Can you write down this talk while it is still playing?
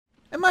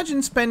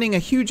Imagine spending a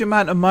huge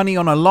amount of money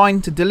on a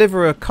line to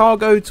deliver a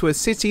cargo to a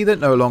city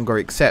that no longer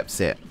accepts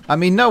it. I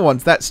mean, no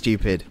one's that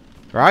stupid,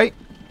 right?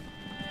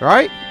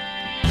 Right?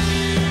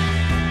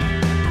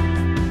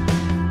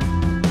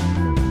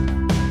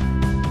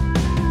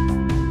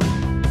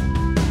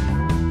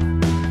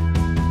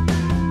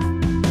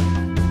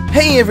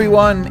 Hey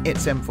everyone,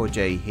 it's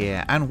M4J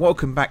here and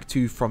welcome back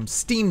to From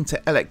Steam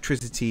to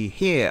Electricity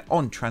here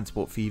on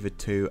Transport Fever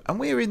 2, and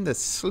we're in the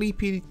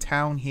sleepy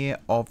town here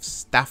of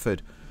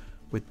Stafford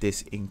with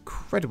this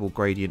incredible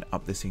gradient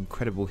up this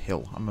incredible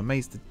hill. I'm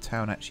amazed the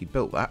town actually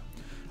built that.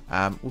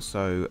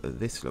 Also,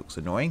 this looks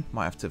annoying,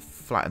 might have to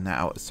flatten that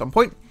out at some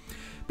point.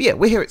 But yeah,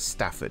 we're here at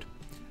Stafford,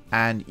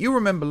 and you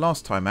remember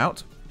last time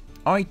out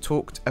I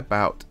talked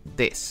about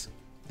this,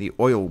 the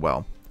oil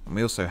well, and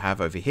we also have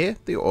over here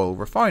the oil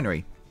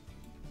refinery.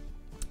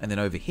 And then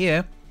over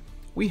here,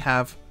 we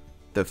have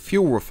the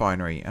fuel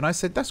refinery. And I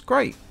said, that's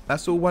great.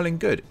 That's all well and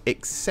good.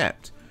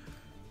 Except,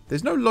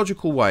 there's no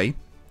logical way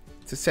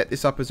to set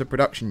this up as a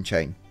production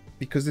chain,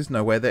 because there's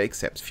nowhere that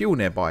accepts fuel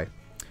nearby.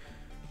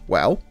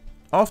 Well,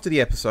 after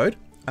the episode,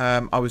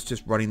 I was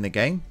just running the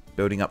game,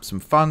 building up some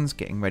funds,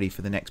 getting ready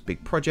for the next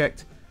big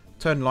project,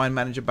 turned line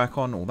manager back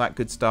on, all that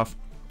good stuff.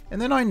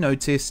 And then I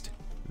noticed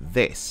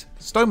this.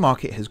 Stone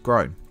Market has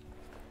grown.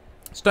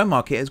 Stone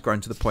Market has grown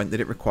to the point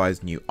that it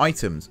requires new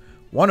items.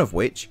 One of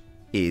which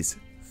is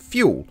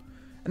fuel.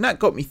 And that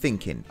got me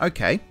thinking,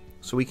 okay,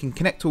 so we can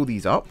connect all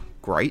these up,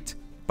 great,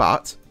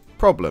 but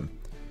problem.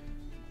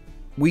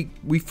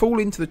 We fall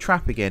into the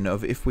trap again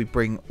of if we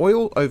bring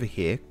oil over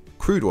here,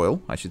 crude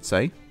oil, I should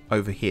say,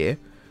 over here,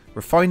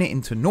 refine it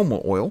into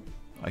normal oil,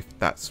 if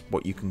that's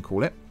what you can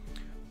call it,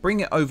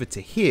 bring it over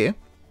to here,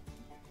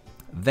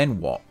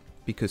 then what?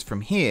 Because from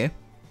here,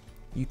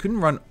 you can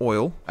run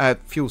fuel,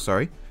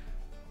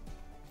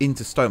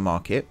 into Stone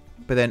Market,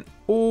 but then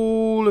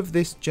all of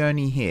this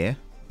journey here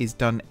is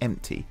done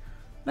empty.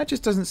 That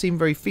just doesn't seem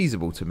very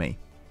feasible to me.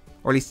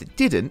 Or at least it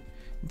didn't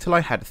until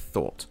I had a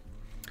thought.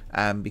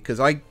 Because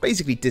I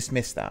basically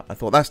dismissed that. I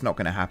thought that's not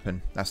going to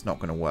happen. That's not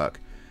going to work.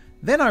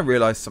 Then I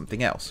realized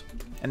something else.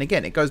 And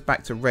again, it goes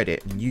back to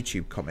Reddit and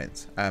YouTube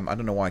comments. I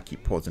don't know why I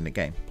keep pausing the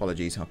game.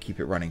 Apologies, I'll keep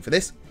it running for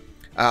this.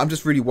 I'm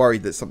just really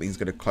worried that something's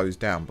going to close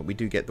down, but we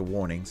do get the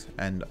warnings,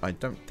 and I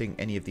don't think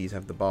any of these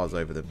have the bars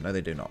over them. No,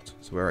 they do not,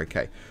 so we're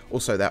okay.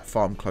 Also, that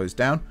farm closed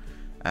down,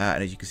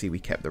 and as you can see, we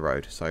kept the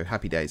road, so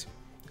happy days.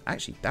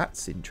 Actually,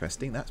 that's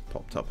interesting. That's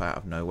popped up out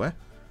of nowhere.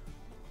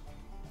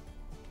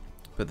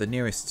 But the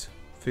nearest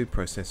food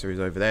processor is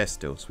over there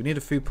still, so we need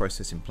a food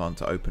processing plant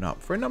to open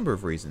up for a number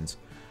of reasons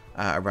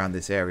around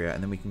this area,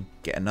 and then we can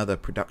get another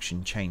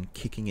production chain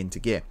kicking into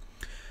gear.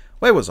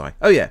 Where was I?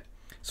 Oh, yeah.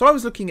 So I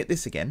was looking at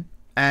this again.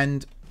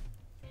 And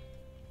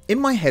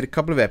in my head a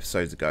couple of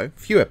episodes ago, a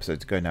few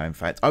episodes ago now in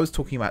fact, I was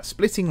talking about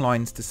splitting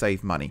lines to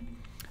save money.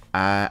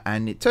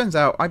 And it turns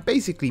out I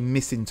basically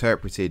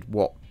misinterpreted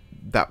what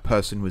that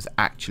person was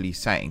actually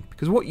saying.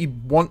 Because what you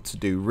want to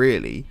do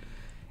really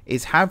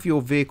is have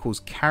your vehicles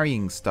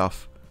carrying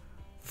stuff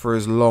for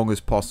as long as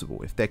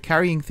possible. If they're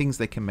carrying things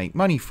they can make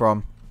money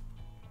from,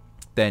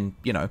 then,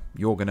 you know,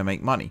 you're going to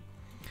make money.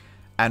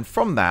 And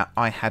from that,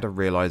 I had a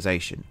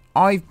realization.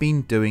 I've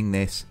been doing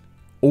this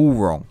all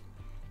wrong.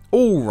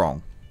 All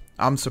wrong.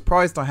 I'm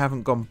surprised I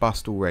haven't gone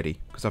bust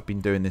already because I've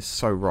been doing this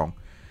so wrong.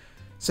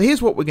 So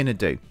here's what we're going to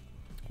do.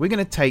 We're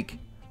going to take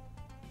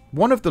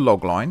one of the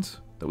log lines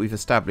that we've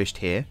established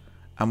here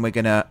and we're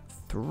going to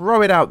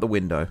throw it out the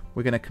window.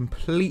 We're going to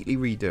completely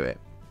redo it.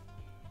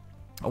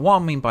 And what I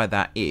mean by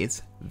that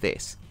is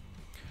this.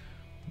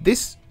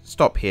 This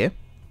stop here,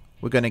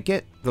 we're going to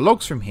get the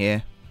logs from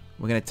here.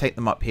 We're going to take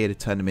them up here to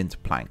turn them into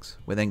planks.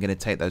 We're then going to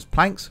take those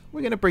planks.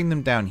 We're going to bring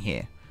them down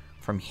here.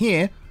 From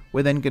here,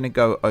 we're then going to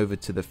go over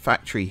to the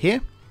factory here.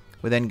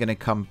 We're then going to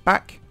come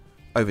back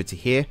over to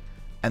here.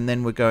 And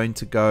then we're going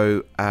to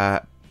go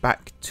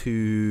back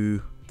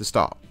to the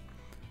start.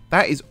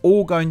 That is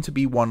all going to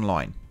be one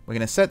line. We're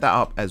going to set that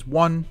up as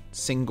one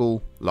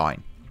single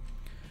line.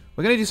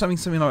 We're going to do something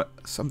similar,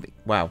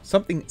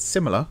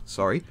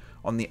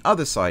 on the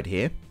other side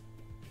here.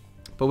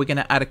 But we're going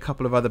to add a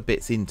couple of other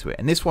bits into it.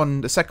 And this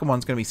one, the second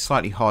one's going to be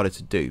slightly harder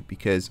to do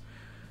because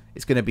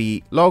it's going to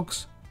be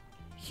logs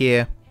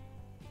here,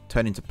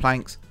 turn into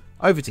planks,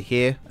 over to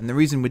here, and the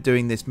reason we're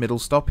doing this middle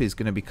stop is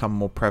going to become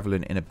more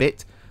prevalent in a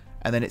bit,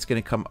 and then it's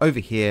going to come over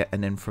here,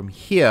 and then from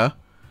here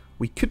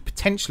we could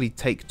potentially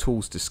take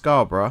tools to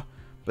Scarborough,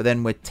 but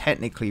then we're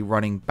technically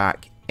running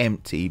back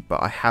empty.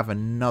 But I have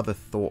another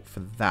thought for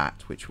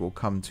that which we'll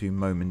come to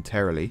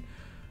momentarily.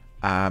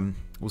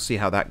 We'll see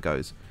how that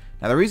goes.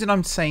 Now the reason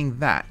I'm saying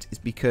that is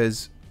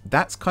because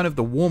that's kind of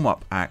the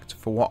warm-up act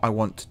for what I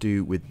want to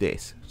do with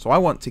this. So I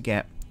want to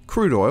get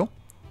crude oil,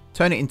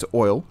 turn it into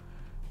oil,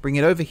 bring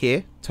it over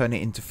here, turn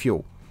it into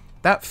fuel.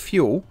 That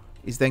fuel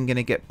is then going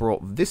to get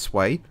brought this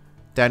way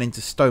down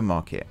into Stone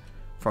Market.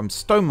 From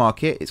Stone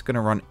Market, it's going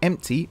to run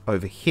empty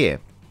over here.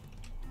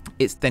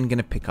 It's then going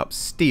to pick up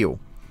steel.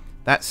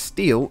 That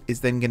steel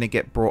is then going to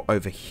get brought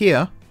over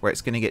here where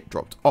it's going to get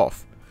dropped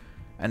off.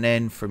 And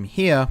then from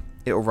here,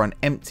 it will run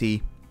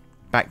empty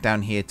back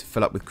down here to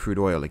fill up with crude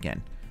oil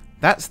again.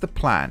 That's the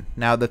plan.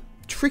 Now the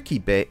tricky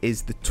bit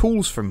is the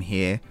tools from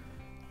here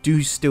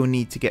do still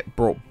need to get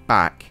brought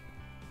back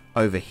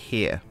over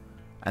here,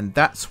 and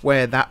that's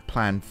where that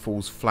plan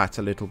falls flat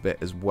a little bit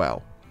as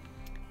well.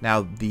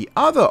 Now the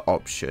other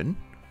option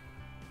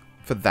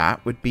for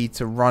that would be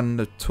to run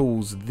the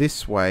tools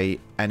this way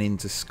and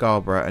into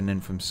Scarborough, and then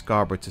from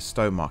Scarborough to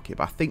Stowmarket,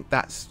 but I think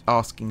that's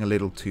asking a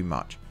little too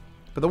much.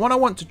 But the one I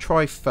want to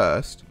try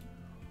first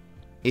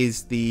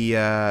is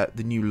the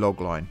new log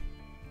line,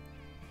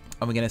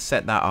 and we're going to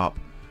set that up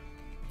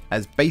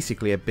as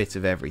basically a bit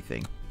of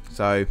everything.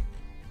 So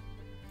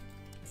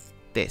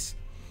this.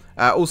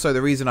 Also,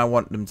 the reason I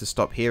want them to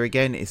stop here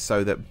again is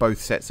so that both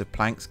sets of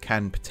planks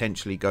can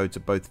potentially go to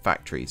both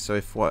factories. So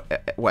if for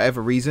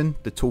whatever reason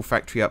the tool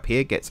factory up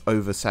here gets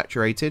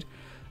oversaturated,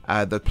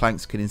 the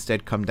planks can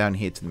instead come down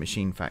here to the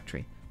machine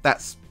factory.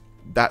 That's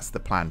the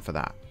plan for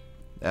that.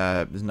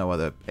 There's no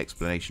other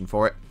explanation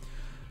for it.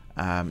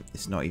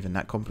 It's not even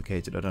that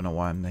complicated. I don't know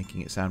why I'm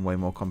making it sound way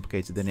more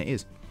complicated than it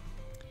is.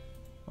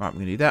 Right, we're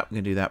going to do that, we're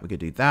going to do that, we're going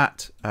to do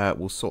that.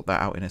 We'll sort that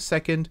out in a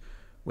second.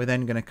 We're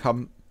then going to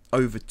come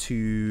over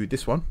to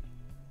this one,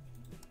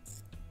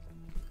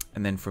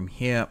 and then from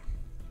here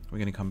we're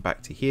going to come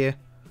back to here,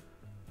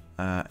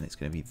 and it's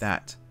going to be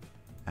that,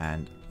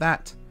 and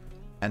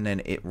then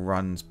it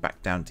runs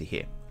back down to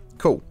here.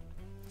 Cool.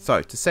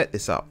 So to set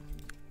this up,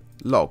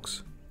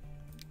 logs,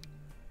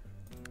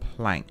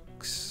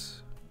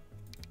 planks,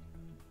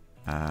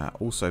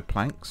 also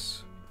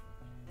planks,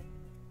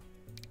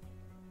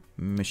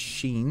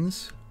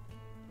 machines,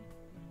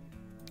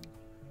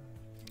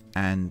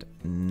 and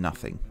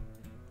nothing.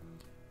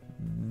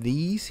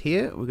 These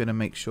here, we're going to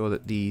make sure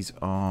that these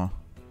are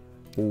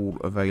all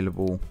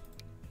available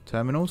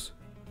terminals.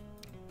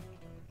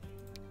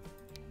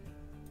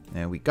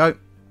 There we go.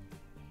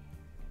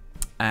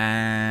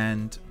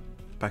 And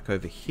back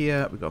over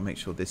here, we've got to make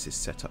sure this is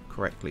set up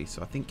correctly.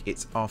 So I think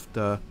it's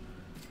after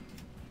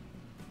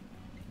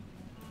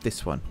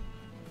this one.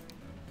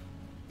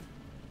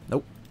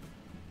 Nope.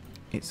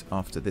 It's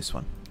after this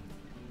one.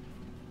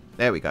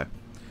 There we go.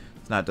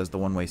 So now it does the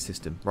one-way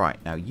system.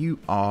 Right, now you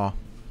are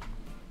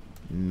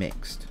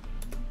mixed,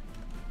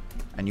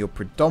 and you're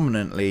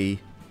predominantly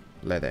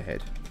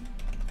leatherhead,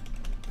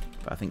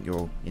 but I think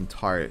you're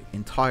entirely,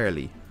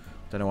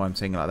 don't know why I'm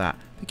saying it like that,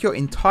 I think you're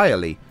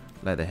entirely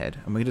leatherhead,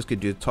 and we're just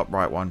going to do the top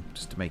right one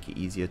just to make it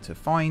easier to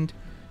find,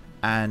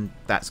 and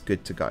that's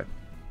good to go.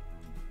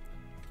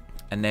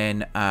 And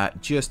then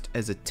just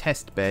as a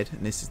test bed,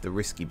 and this is the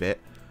risky bit,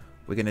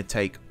 we're going to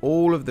take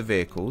all of the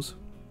vehicles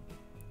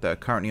that are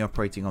currently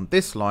operating on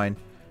this line,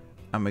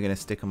 and we're going to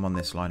stick them on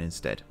this line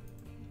instead.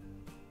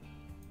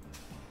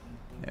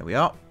 There we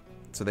are.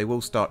 So they will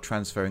start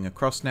transferring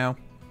across now.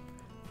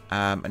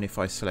 And if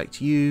I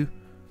select you,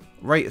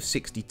 rate of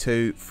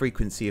 62,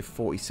 frequency of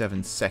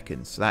 47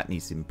 seconds. So that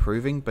needs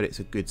improving, but it's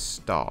a good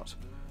start.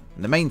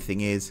 And the main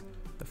thing is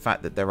the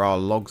fact that there are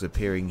logs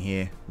appearing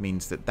here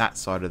means that that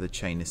side of the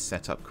chain is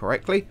set up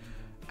correctly.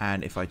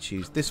 And if I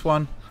choose this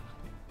one,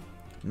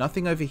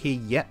 nothing over here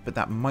yet, but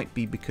that might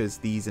be because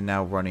these are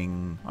now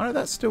running. Oh no,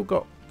 that's still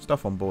got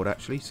stuff on board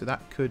actually, so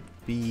that could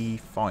be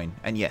fine.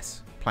 And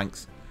yes,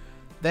 planks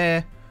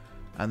there.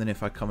 And then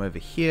if I come over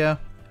here,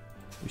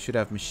 we should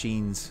have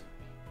machines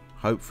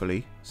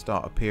hopefully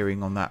start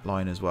appearing on that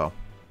line as well.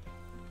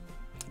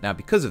 Now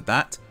because of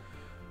that,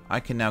 I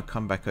can now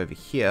come back over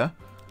here,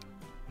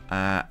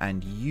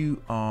 and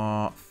you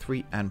are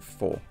 3 and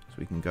 4, so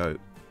we can go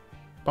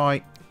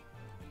buy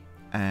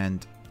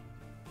and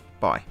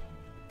buy.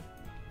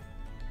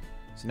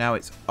 So now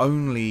it's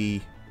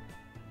only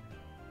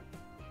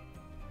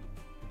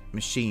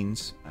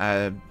machines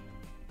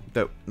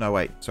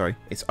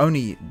it's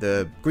only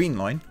the green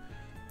line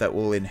that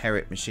will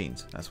inherit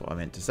machines. That's what I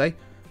meant to say.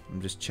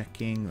 I'm just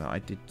checking that I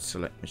did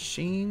select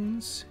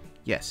machines.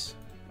 Yes.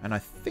 And I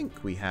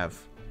think we have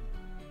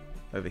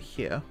over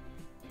here.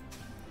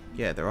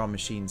 Yeah, there are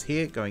machines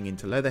here going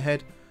into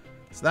Leatherhead.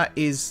 So that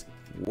is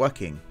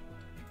working.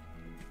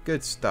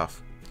 Good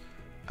stuff.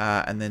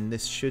 And then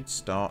this should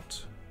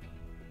start.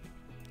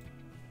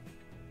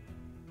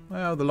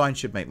 Well, the line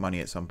should make money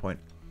at some point.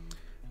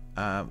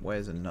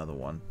 Where's another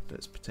one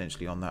that's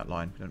potentially on that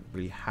line? We don't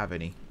really have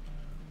any.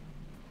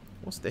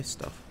 What's this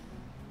stuff?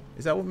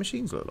 Is that what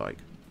machines look like?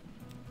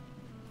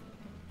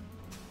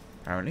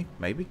 Apparently,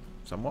 maybe,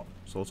 somewhat,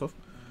 sort of.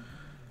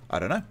 I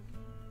don't know.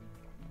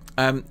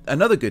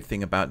 Another good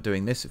thing about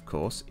doing this, of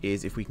course,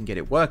 is if we can get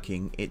it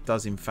working, it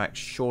does in fact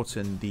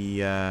shorten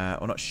the,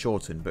 or not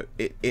shorten, but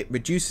it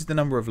reduces the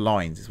number of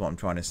lines, is what I'm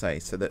trying to say.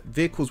 So that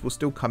vehicles will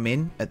still come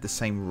in at the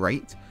same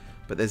rate,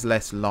 but there's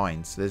less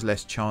lines, so there's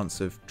less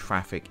chance of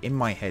traffic, in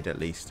my head at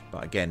least.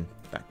 But again,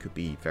 that could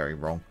be very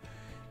wrong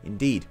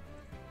indeed.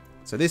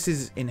 So this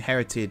is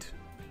inherited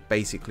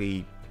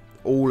basically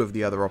all of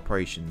the other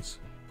operations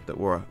that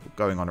were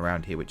going on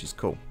around here, which is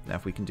cool. Now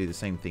if we can do the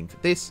same thing for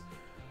this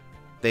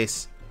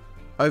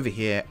over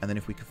here, and then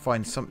if we could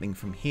find something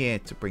from here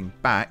to bring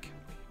back,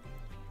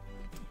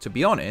 to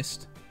be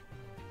honest,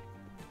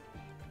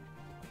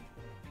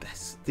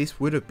 this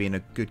would have been a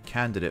good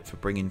candidate for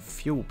bringing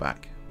fuel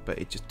back, but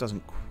it just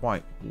doesn't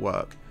quite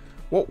work.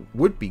 What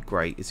would be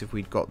great is if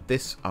we'd got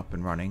this up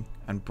and running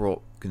and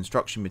brought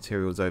construction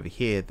materials over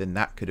here, then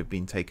that could have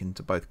been taken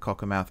to both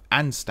Cockermouth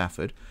and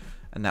Stafford,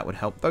 and that would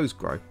help those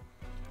grow.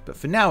 But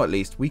for now, at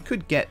least, we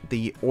could get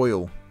the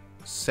oil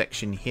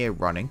section here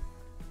running.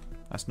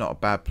 That's not a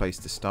bad place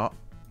to start.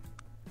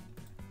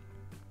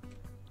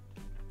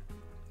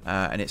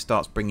 And it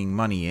starts bringing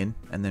money in,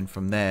 and then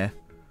from there,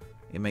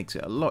 it makes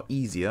it a lot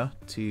easier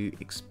to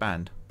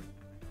expand.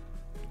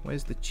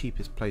 Where's the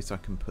cheapest place I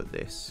can put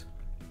this?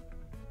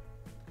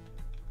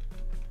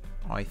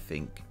 I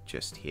think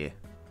just here.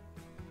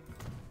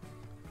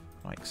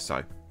 Like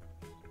so.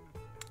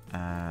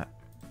 So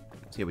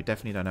yeah, we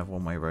definitely don't have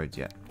one-way roads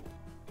yet.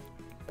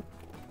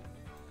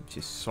 Which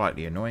is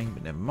slightly annoying,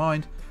 but never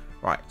mind.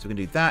 Right, so we're going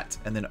to do that,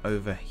 and then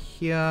over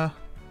here,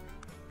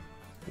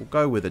 we'll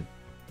go with a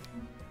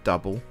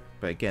double.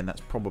 But again,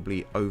 that's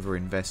probably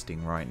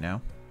over-investing right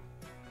now.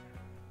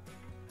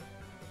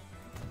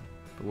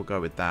 But we'll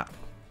go with that.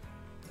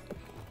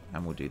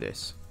 And we'll do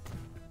this.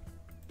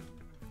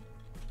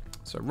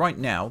 So right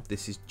now,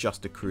 this is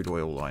just a crude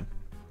oil line.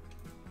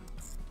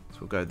 So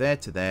we'll go there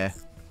to there.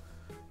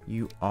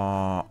 You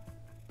are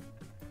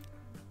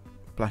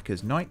black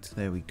as night.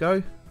 There we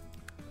go.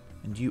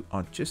 And you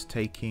are just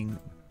taking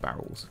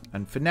barrels.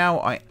 And for now,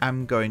 I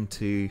am going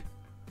to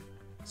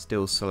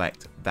still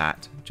select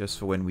that just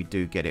for when we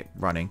do get it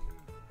running.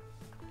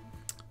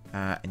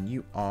 And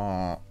you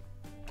are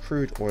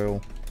crude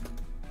oil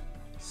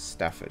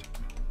Stafford.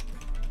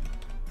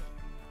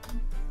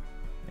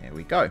 There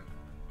we go.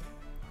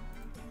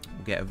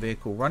 We'll get a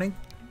vehicle running.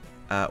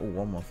 Oh,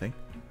 one more thing.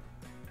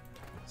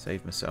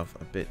 Save myself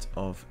a bit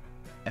of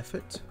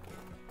effort.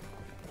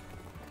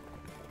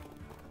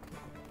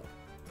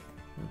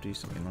 We'll do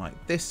something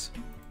like this.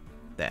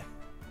 There.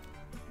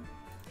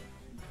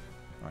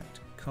 Right,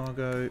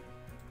 cargo,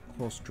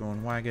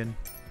 horse-drawn wagon.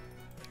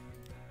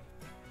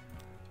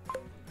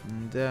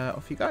 And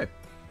off you go.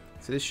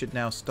 So this should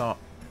now start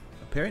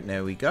appearing.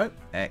 There we go.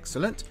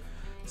 Excellent.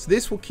 So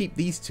this will keep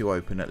these two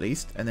open at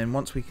least. And then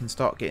once we can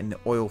start getting the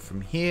oil from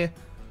here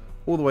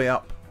all the way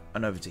up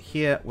and over to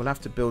here, we'll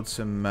have to build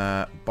some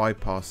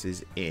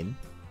bypasses in.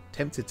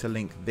 Tempted to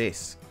link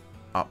this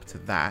up to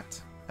that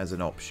as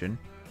an option,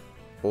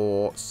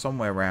 or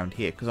somewhere around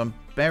here, because I'm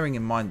bearing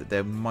in mind that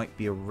there might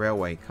be a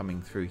railway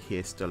coming through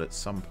here still at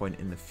some point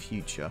in the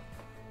future.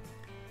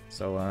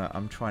 So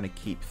I'm trying to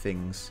keep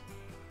things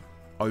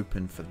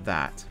open for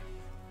that.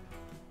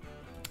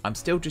 I'm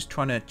still just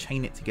trying to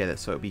chain it together,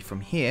 so it'll be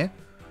from here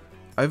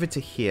over to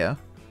here,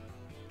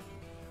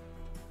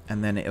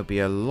 and then it'll be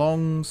a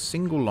long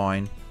single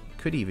line.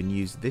 Could even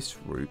use this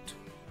route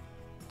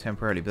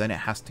temporarily, but then it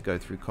has to go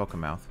through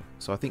Cockermouth.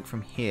 So I think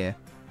from here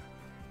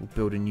we'll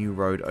build a new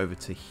road over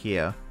to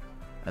here,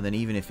 and then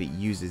even if it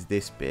uses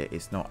this bit,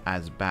 it's not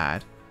as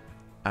bad.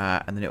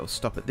 And then it will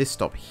stop at this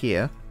stop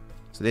here.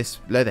 So this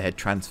Leatherhead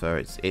transfer,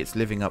 it's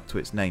living up to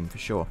its name for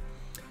sure.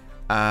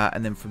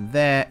 And then from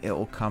there it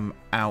will come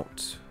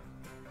out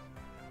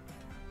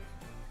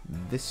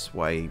this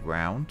way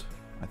round,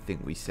 I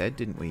think we said,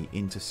 didn't we,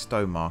 into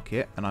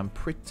Stowmarket. And I'm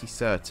pretty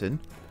certain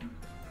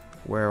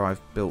where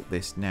I've built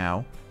this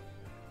now.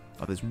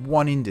 Oh, there's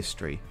one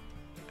industry.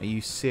 Are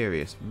you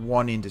serious?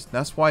 One industry.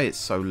 That's why it's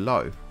so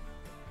low.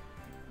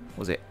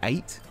 Was it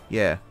 8?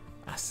 Yeah,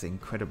 that's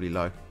incredibly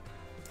low.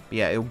 But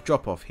yeah, it'll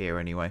drop off here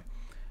anyway.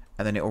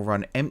 And then it'll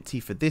run empty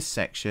for this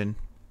section.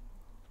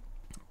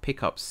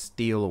 Pick up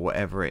steel or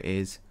whatever it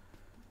is.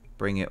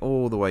 Bring it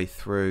all the way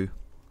through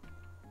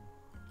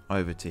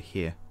over to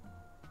here.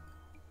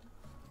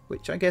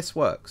 Which I guess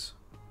works.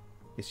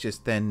 It's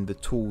just then the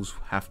tools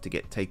have to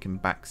get taken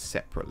back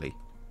separately.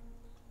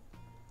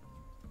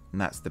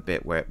 And that's the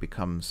bit where it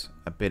becomes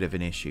a bit of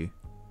an issue.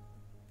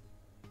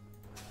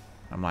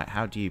 I'm like,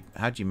 how do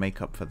you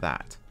make up for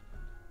that?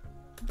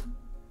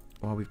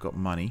 Well, we've got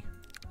money.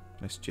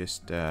 Let's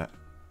just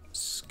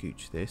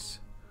scooch this.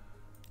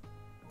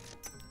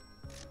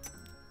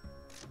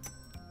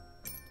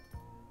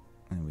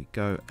 There we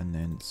go, and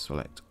then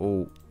select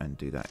all and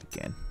do that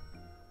again.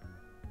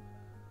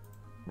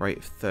 Rate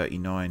of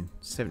 39,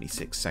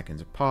 76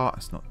 seconds apart.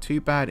 That's not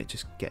too bad. It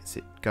just gets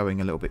it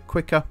going a little bit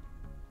quicker.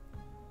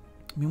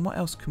 I mean, what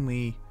else can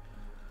we...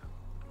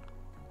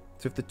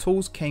 So if the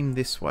tools came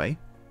this way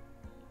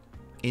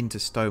into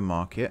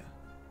Stowmarket,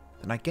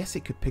 then I guess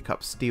it could pick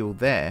up steel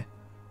there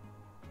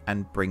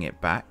and bring it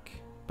back.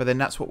 But then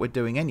that's what we're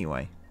doing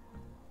anyway.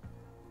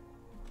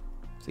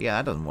 So yeah,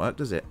 that doesn't work,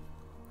 does it?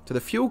 So the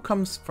fuel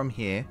comes from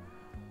here,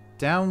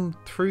 down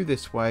through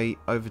this way,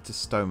 over to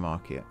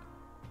Stowmarket.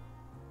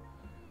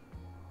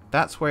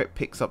 That's where it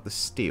picks up the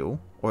steel,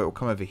 or it will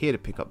come over here to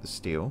pick up the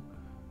steel.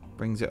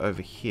 Brings it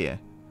over here.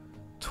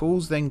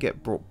 Tools then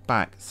get brought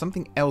back.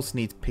 Something else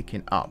needs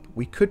picking up.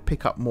 We could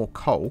pick up more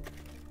coal.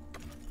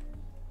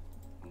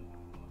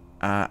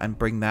 And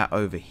bring that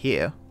over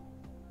here.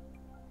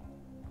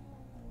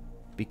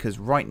 Because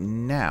right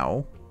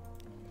now,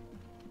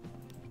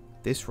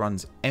 this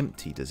runs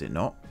empty, does it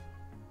not?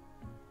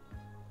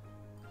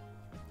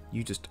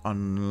 You just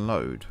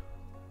unload.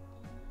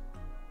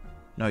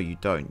 No, you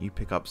don't. You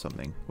pick up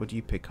something. What do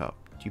you pick up?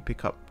 Do you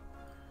pick up...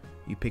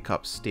 You pick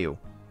up steel.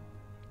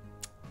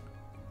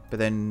 But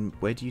then,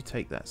 where do you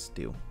take that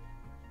steel?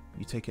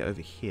 You take it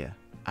over here.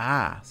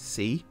 Ah,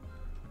 see?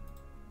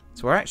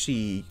 So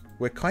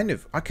we're kind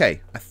of...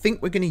 Okay, I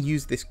think we're going to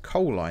use this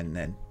coal line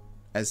then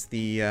as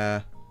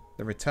the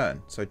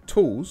return. So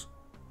tools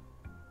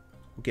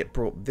will get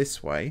brought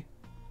this way.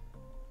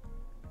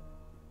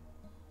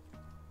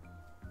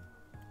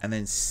 And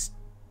then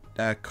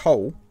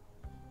coal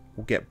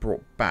will get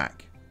brought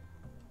back.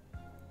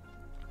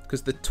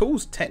 Because the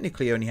tools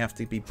technically only have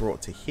to be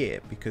brought to here,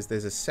 because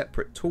there's a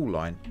separate tool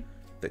line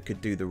that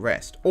could do the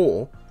rest.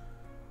 Or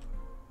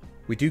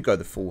we do go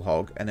the full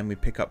hog and then we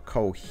pick up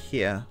coal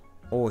here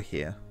or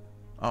here.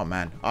 Oh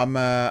man, I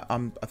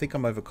think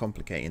I'm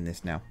overcomplicating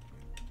this now.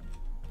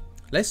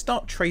 Let's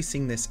start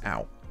tracing this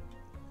out.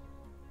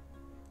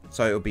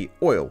 So it'll be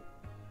oil,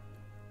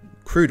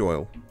 crude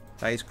oil.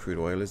 That is crude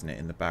oil, isn't it,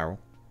 in the barrel?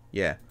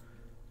 Yeah.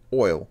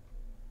 Oil,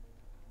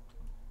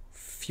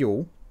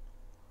 fuel,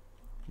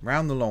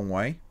 round the long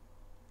way,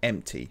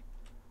 empty.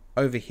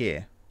 Over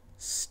here,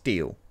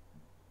 steel.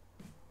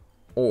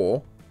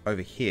 Or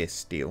over here,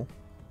 steel.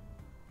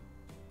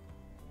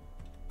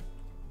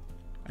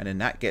 And then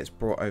that gets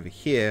brought over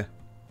here.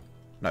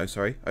 No,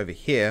 sorry, over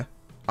here,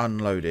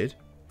 unloaded.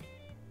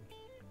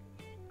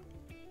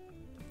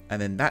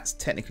 And then that's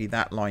technically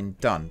that line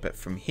done. But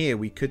from here,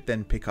 we could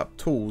then pick up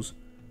tools,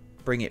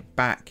 bring it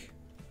back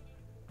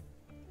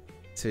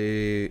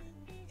to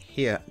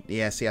here.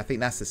 Yeah, see, I think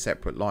that's a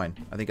separate line.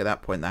 I think at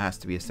that point, that has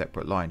to be a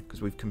separate line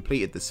because we've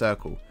completed the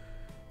circle.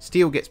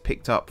 Steel gets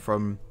picked up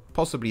from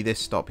possibly this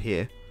stop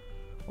here.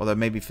 Although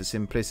maybe for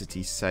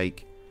simplicity's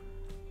sake,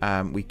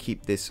 we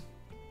keep this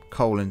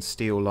coal and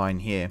steel line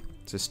here.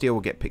 So steel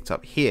will get picked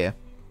up here,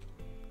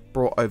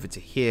 brought over to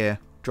here,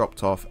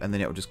 dropped off, and then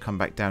it will just come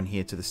back down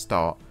here to the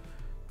start.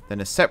 Then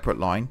a separate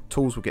line,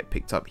 tools will get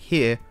picked up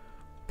here,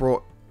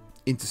 brought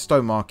into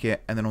Stone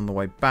Market, and then on the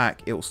way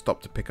back, it will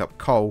stop to pick up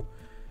coal,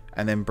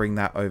 and then bring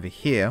that over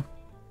here.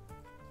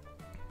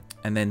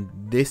 And then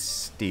this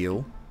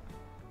steel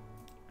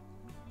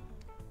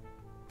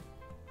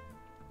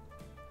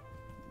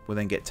will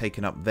then get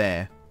taken up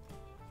there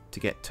to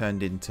get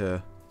turned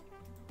into...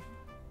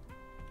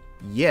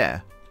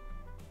 Yeah.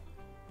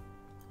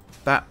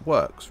 That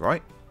works,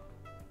 right?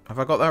 Have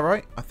I got that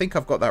right? I think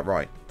I've got that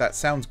right. That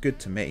sounds good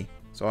to me.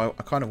 So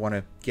I kind of want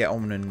to get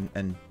on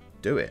and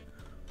do it.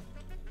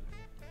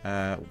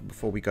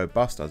 Before we go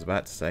bust, I was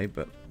about to say,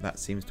 but that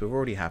seems to have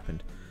already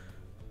happened.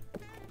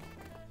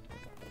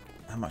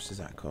 How much does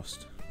that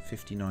cost?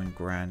 59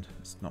 grand.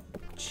 That's not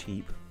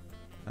cheap.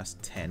 That's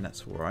 10.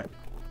 That's alright.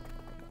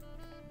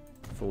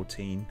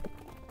 14.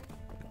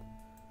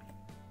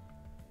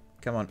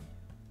 Come on.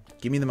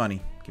 Give me the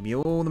money. Give me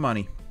all the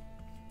money.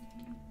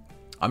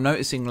 I'm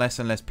noticing less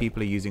and less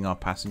people are using our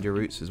passenger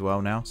routes as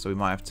well now. So we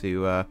might have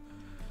to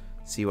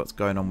see what's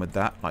going on with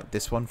that. Like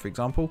this one, for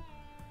example.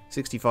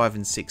 65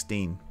 and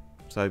 16.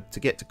 So to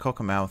get to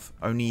Cockermouth,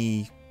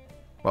 only...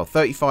 Well,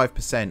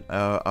 35%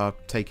 are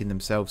taking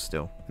themselves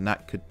still. And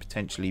that could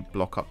potentially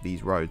block up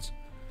these roads.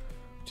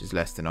 Which is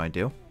less than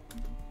ideal.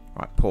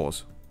 Right,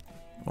 pause.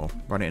 Or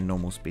run it at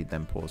normal speed,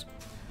 then pause.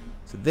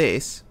 So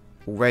this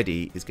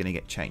already is going to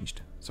get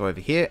changed. So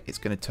over here, it's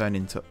going to turn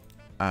into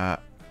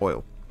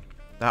oil.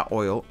 That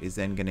oil is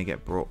then going to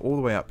get brought all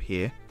the way up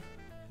here.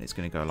 And it's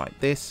going to go like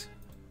this.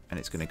 And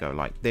it's going to go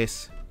like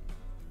this.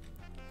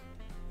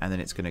 And then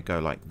it's going to go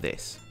like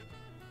this.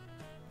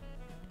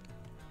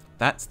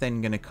 That's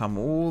then going to come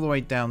all the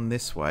way down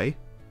this way.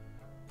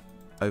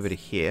 Over to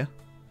here.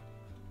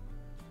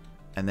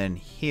 And then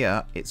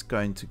here, it's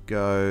going to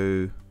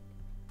go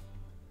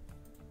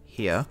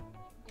here.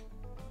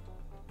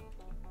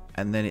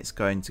 And then it's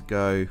going to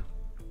go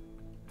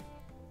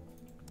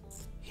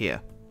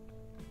here.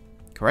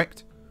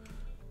 Correct?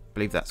 I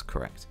believe that's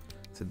correct.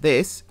 So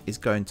this is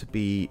going to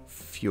be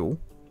fuel.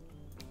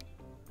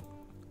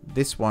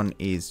 This one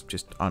is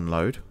just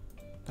unload.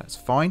 That's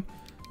fine.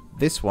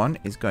 This one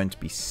is going to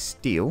be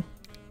steel.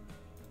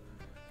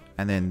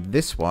 And then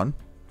this one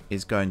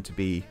is going to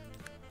be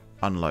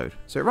unload.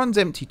 So it runs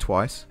empty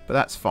twice, but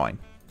that's fine.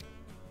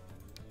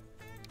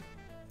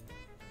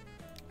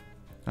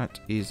 That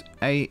is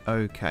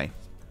a-okay.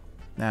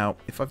 Now,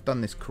 if I've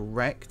done this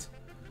correct,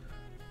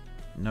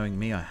 knowing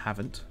me, I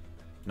haven't.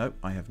 Nope,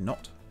 I have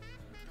not.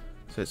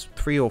 So it's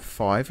 3 or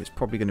 5. It's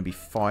probably going to be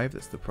 5.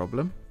 That's the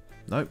problem.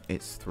 Nope,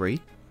 it's 3.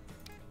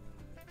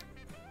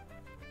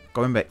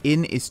 Remember,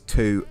 in is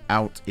 2,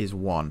 out is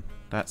 1.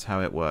 That's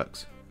how it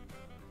works.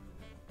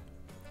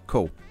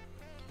 Cool.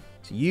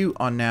 So you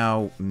are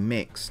now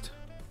mixed.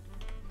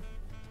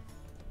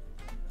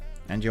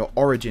 And your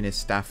origin is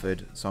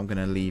Stafford, so I'm going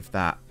to leave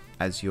that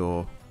as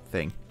your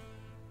thing.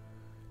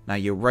 Now,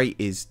 your rate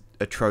is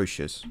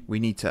atrocious. We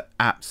need to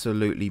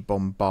absolutely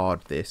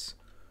bombard this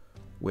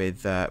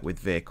with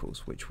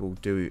vehicles, which we'll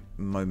do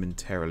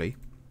momentarily.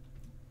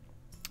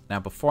 Now,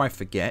 before I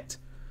forget,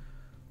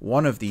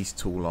 one of these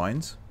tool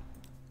lines,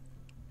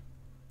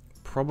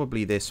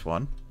 probably this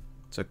one,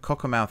 So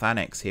Cockermouth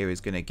Annex here is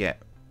going to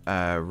get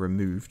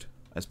removed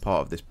as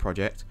part of this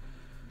project.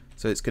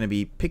 So it's going to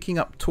be picking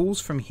up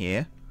tools from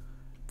here.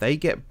 They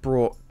get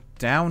brought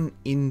down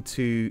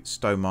into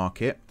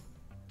Stowmarket.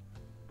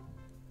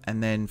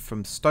 And then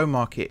from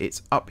Stowmarket,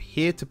 it's up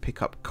here to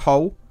pick up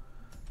coal.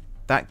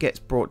 That gets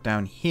brought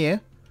down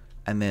here.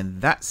 And then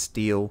that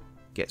steel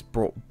gets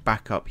brought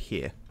back up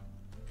here.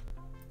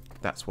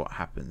 That's what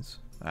happens.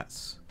 That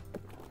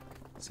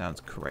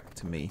sounds correct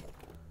to me.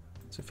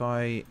 So if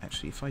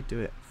I do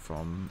it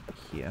from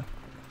here,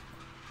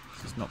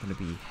 this is not going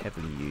to be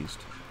heavily used.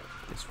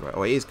 This road,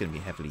 oh, it is going to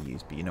be heavily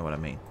used, but you know what I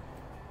mean.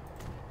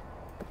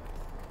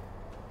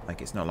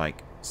 Like, it's not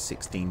like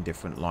 16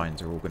 different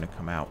lines are all going to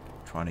come out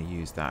trying to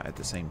use that at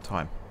the same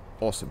time.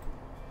 Awesome.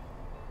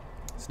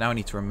 So now I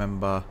need to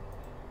remember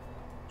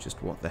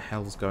just what the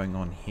hell's going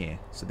on here.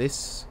 So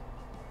this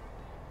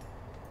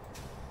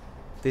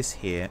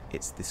here,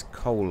 it's this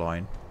coal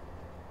line.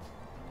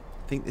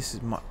 I think this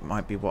is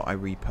might be what I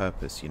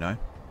repurpose, you know.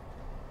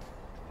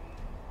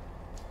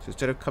 So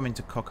instead of coming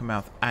to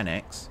Cockermouth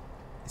Annex,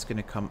 it's going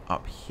to come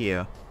up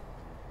here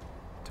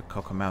to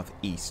Cockermouth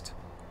East.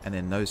 And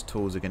then those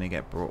tools are going to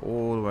get brought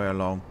all the way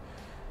along.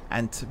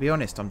 And to be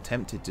honest, I'm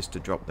tempted just to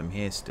drop them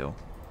here still,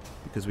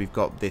 because we've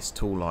got this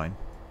tool line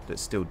that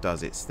still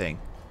does its thing.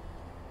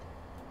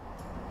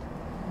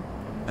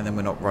 And then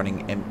we're not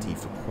running empty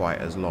for quite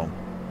as long.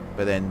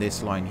 But then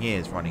this line here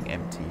is running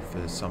empty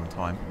for some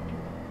time.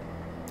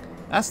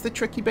 That's the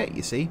tricky bit,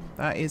 you see.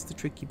 That is the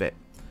tricky bit.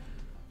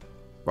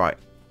 Right.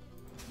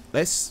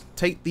 Let's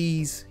take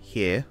these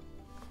here.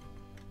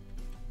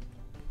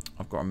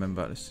 I've got to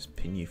remember, let's just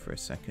pin you for a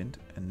second.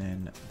 And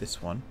then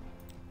this one.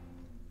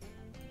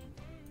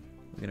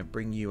 We're going to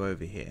bring you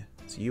over here.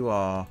 So you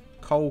are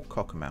Coal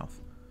Cockermouth.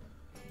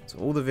 So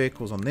all the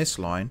vehicles on this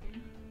line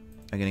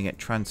are going to get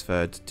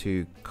transferred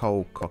to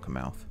Coal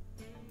Cockermouth.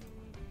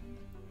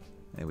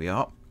 There we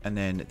are. And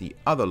then the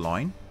other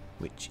line,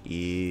 which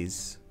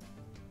is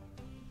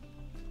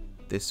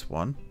this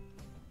one.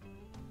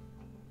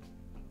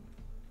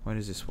 Where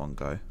does this one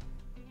go?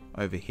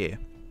 Over here.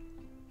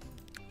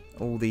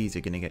 All these are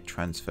going to get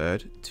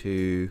transferred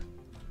to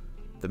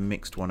the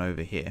mixed one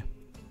over here.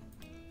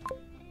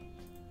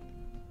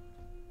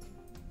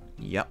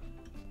 Yep.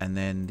 And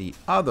then the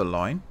other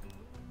line,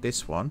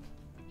 this one,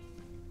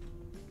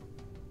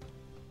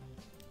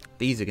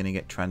 these are going to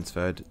get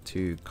transferred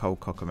to Coal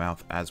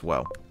Cockermouth as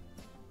well.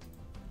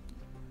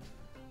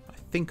 I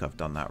think I've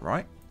done that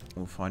right.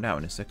 We'll find out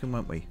in a second,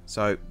 won't we?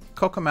 So,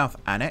 Cockermouth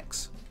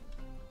Annex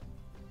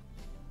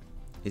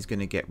is going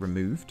to get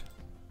removed,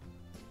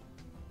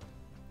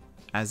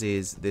 as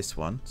is this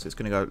one. So it's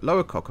going to go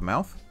Lower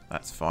Cockermouth.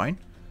 That's fine.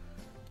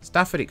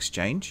 Stafford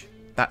Exchange.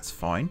 That's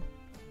fine.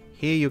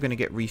 Here you're going to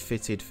get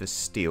refitted for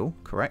steel.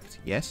 Correct?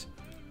 Yes.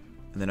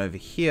 And then over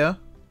here,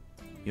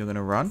 you're going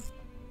to run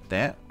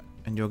there.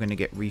 And you're going to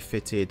get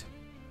refitted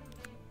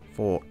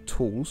for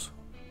tools.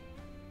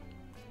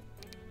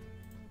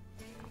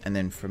 And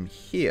then from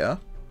here,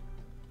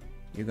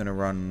 you're going to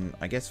run,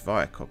 I guess,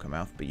 via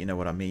Cockermouth, but you know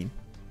what I mean.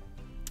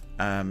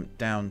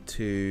 Down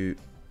to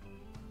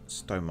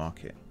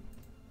Stowmarket.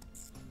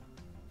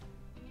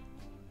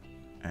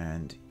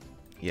 And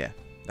yeah,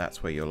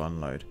 that's where you'll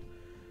unload.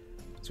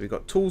 So we've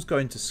got tools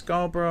going to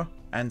Scarborough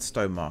and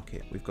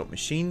Stowmarket. We've got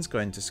machines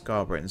going to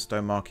Scarborough and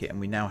Stowmarket, and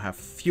we now have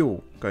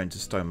fuel going to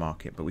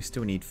Stowmarket, but we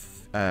still need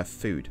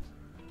food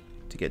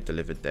to get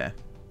delivered there.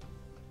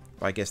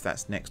 But I guess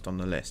that's next on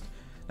the list.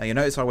 Now you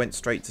notice I went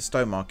straight to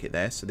Stowmarket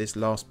there, so this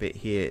last bit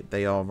here,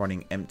 they are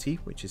running empty,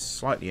 which is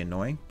slightly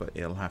annoying, but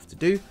it'll have to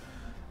do.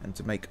 And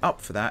to make up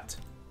for that,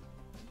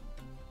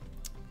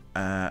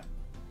 oh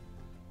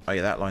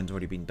yeah, that line's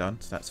already been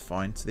done, so that's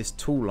fine. So this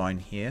tool line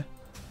here,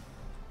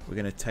 we're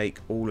going to take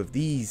all of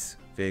these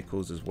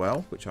vehicles as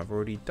well, which I've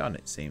already done,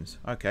 it seems.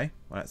 Okay,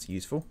 well that's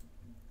useful.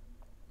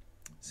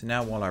 So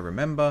now while I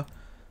remember,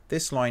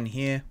 this line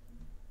here,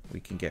 we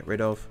can get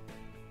rid of.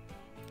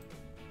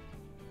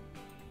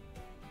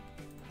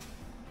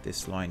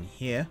 This line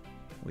here,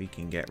 we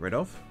can get rid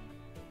of.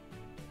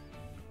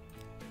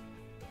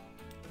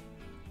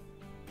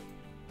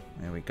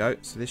 There we go.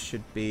 So this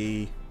should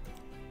be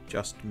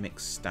just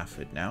mixed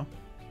Stafford now.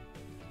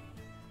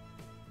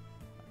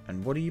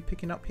 And what are you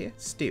picking up here?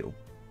 Steel.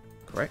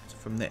 Correct?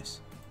 From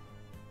this.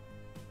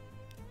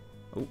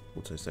 Oh,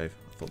 autosave.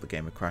 I thought the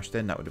game had crashed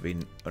then. That would have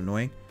been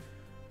annoying.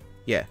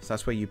 Yeah, so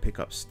that's where you pick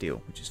up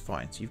steel, which is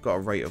fine. So you've got a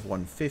rate of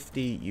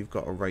 150. You've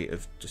got a rate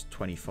of just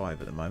 25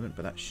 at the moment,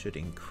 but that should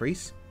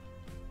increase.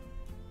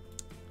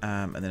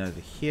 And then over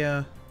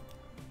here,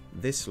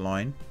 this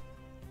line,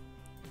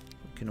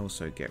 we can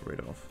also get rid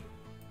of.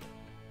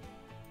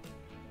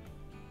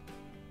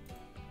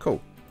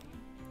 Cool.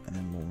 And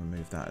then we'll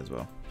remove that as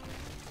well.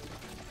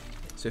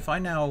 So if I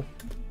now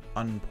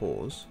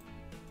unpause,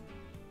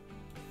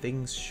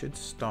 things should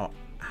start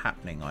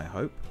happening, I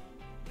hope.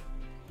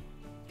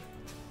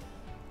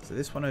 So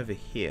this one over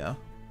here.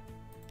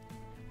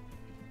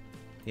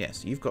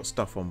 Yes, you've got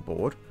stuff on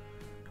board.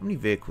 How many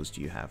vehicles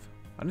do you have?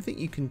 I don't think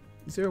you can...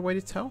 Is there a way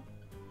to tell?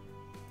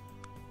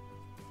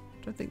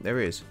 I don't think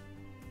there is.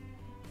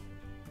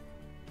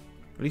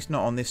 At least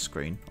not on this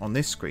screen. On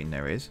this screen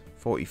there is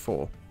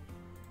 44.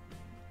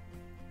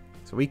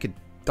 So we could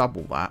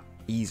double that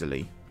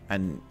easily,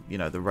 and you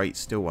know the rate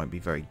still won't be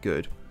very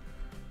good.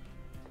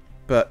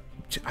 But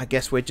I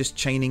guess we're just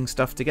chaining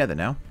stuff together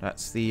now.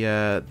 That's the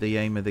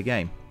aim of the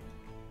game.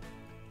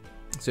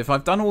 So if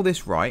I've done all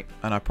this right,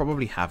 and I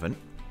probably haven't,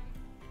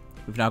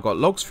 we've now got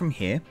logs from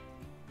here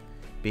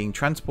being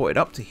transported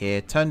up to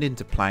here, turned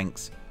into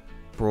planks,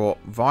 brought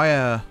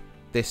via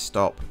this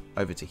stop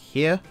over to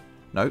here.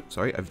 No,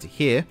 sorry, over to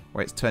here,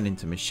 where it's turned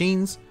into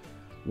machines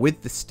with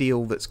the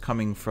steel that's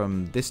coming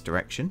from this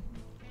direction.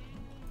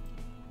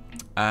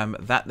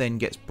 That then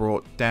gets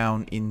brought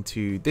down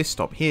into this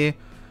stop here,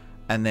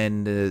 and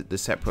then the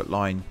separate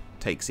line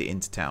takes it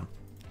into town.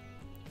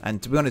 And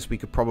to be honest, we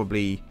could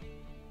probably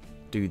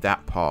do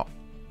that part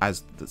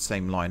as the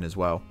same line as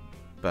well,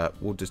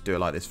 but we'll just do it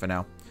like this for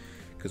now,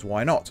 because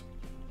why not?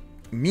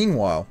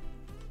 Meanwhile,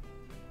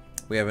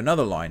 we have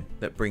another line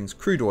that brings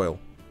crude oil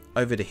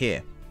over to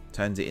here,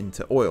 turns it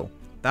into oil.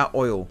 That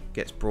oil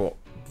gets brought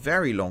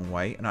very long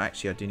way, and I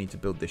do need to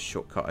build this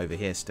shortcut over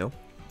here still.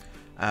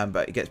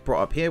 But it gets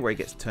brought up here where it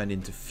gets turned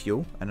into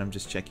fuel, and I'm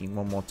just checking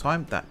one more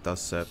time. That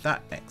does serve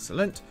that.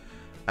 Excellent.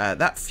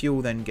 That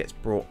fuel then gets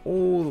brought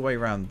all the way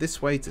around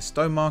this way to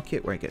Stone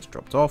Market where it gets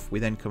dropped off. We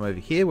then come over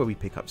here where we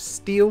pick up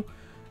steel,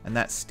 and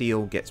that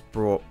steel gets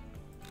brought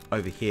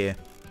over here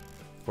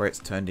where it's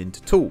turned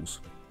into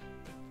tools.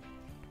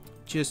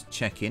 Just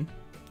checking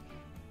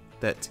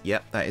that,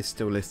 yep, that is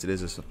still listed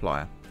as a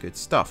supplier. Good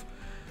stuff.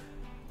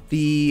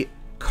 The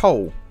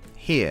coal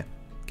here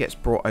gets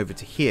brought over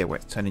to here where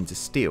it's turned into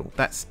steel.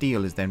 That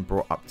steel is then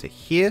brought up to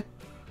here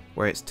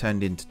where it's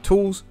turned into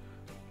tools.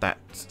 That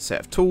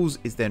set of tools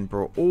is then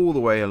brought all the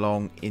way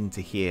along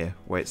into here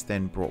where it's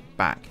then brought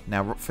back.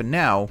 Now, for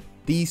now,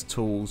 these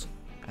tools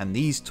and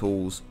these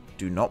tools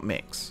do not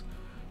mix.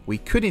 We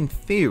could, in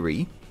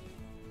theory,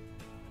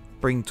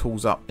 bring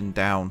tools up and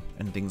down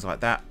and things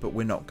like that, but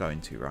we're not going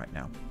to right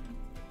now.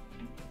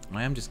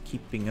 I am just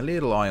keeping a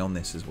little eye on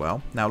this as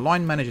well. Now,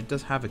 Line Manager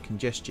does have a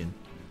congestion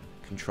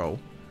control,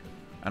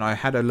 and I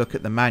had a look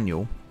at the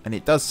manual, and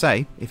it does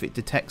say if it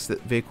detects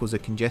that vehicles are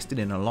congested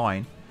in a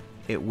line,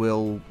 it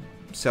will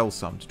sell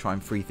some to try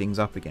and free things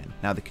up again.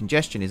 Now, the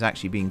congestion is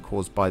actually being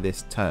caused by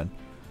this turn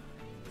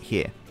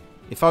here.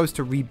 If I was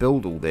to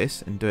rebuild all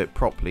this and do it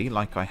properly,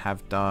 like I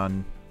have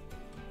done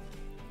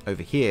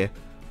over here,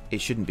 it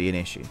shouldn't be an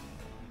issue.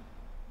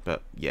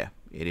 But yeah,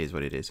 it is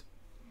what it is.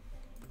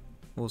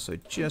 Also,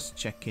 just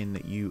checking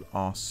that you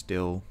are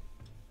still...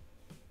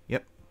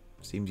 Yep,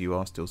 seems you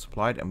are still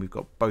supplied. And we've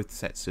got both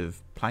sets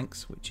of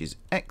planks, which is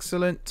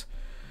excellent.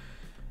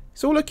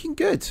 It's all looking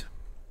good.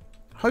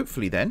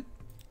 Hopefully then.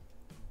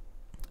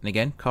 And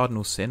again,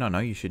 cardinal sin. I know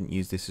you shouldn't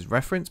use this as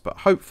reference, but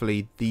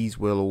hopefully these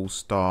will all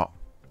start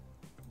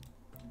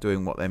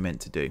doing what they're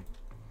meant to do.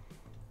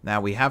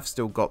 Now, we have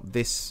still got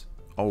this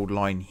old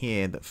line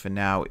here that for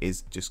now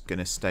is just going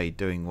to stay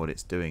doing what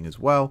it's doing as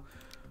well.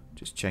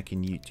 Just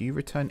checking you. Do you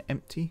return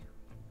empty?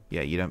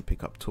 Yeah, you don't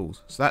pick up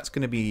tools. So that's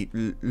going to be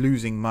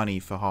losing money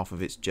for half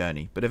of its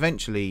journey. But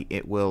eventually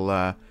it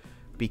will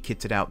be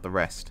kitted out the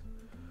rest.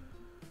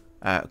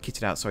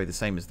 Kitted out, sorry, the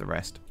same as the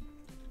rest.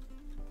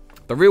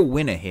 The real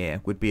winner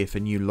here would be if a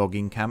new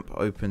logging camp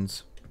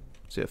opens.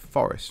 Is it a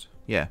forest?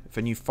 Yeah, if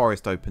a new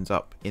forest opens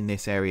up in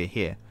this area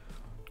here.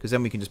 Because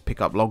then we can just pick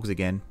up logs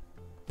again.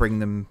 Bring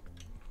them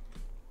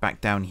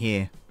back down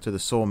here to the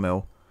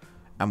sawmill.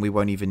 And we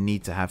won't even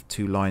need to have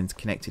two lines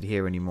connected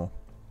here anymore.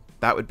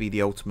 That would be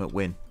the ultimate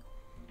win.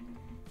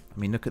 I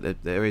mean, look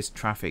at there is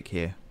traffic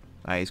here.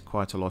 That is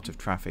quite a lot of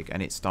traffic,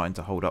 and it's starting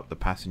to hold up the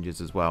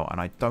passengers as well. And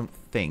I don't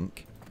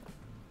think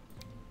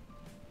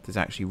there's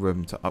actually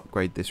room to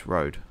upgrade this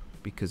road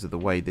because of the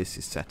way this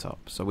is set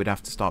up. So we'd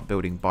have to start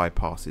building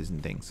bypasses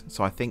and things.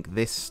 So I think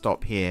this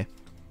stop here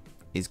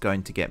is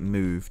going to get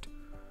moved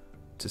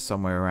to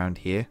somewhere around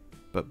here,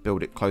 but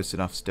build it close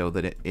enough still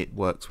that it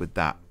works with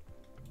that.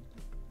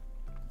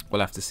 We'll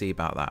have to see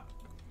about that.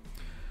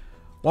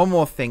 One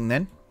more thing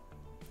then,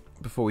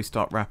 before we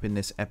start wrapping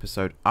this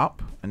episode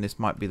up, and this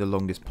might be the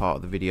longest part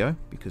of the video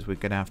because we're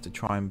going to have to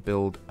try and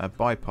build a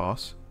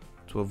bypass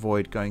to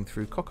avoid going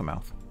through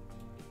Cockermouth.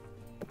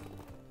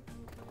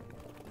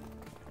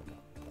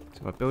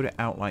 So if I build it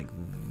out like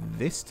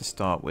this to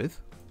start with,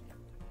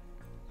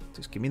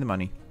 just give me the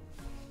money.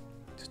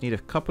 Just need a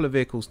couple of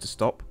vehicles to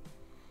stop.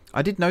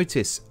 I did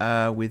notice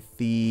with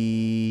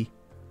the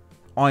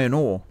iron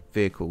ore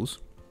vehicles,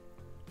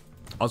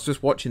 I was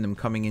just watching them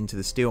coming into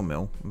the steel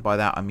mill, and by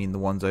that I mean the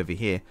ones over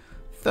here.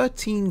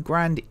 13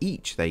 grand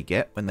each they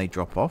get when they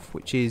drop off,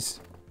 which is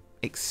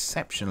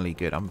exceptionally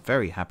good. I'm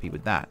very happy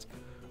with that.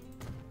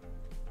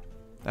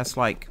 That's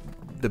like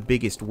the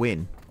biggest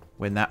win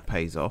when that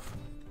pays off.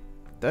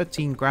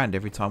 13 grand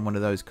every time one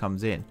of those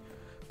comes in.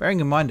 Bearing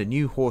in mind a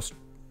new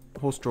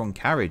horse-drawn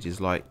carriage is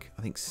like,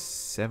 I think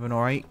 7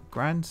 or 8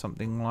 grand,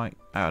 something like...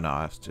 I don't know,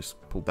 I've just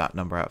pulled that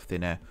number out of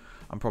thin air.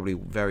 I'm probably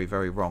very,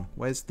 very wrong.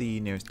 Where's the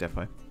nearest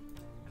depot?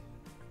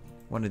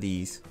 One of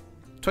these.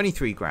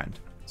 23 grand.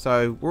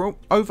 So we're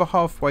over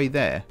halfway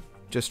there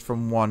just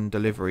from one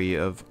delivery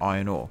of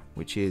iron ore,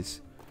 which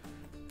is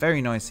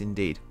very nice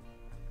indeed.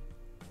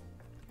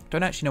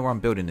 Don't actually know where I'm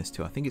building this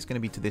to. I think it's going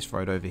to be to this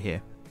road over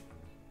here.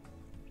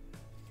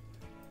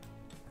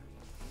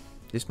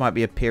 This might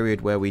be a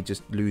period where we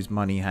just lose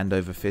money hand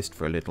over fist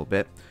for a little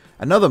bit.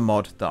 Another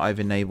mod that I've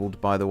enabled,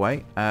 by the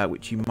way,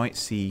 which you might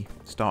see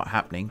start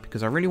happening,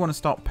 because I really want to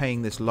start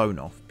paying this loan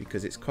off,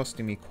 because it's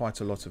costing me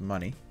quite a lot of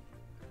money.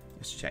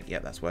 Let's check.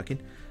 Yep, that's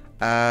working.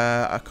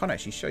 I can't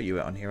actually show you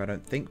it on here, I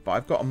don't think, but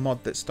I've got a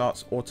mod that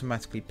starts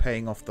automatically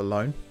paying off the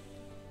loan.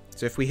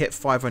 So if we hit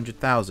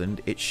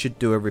 500,000, it should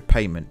do a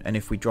repayment. And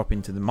if we drop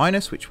into the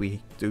minus, which we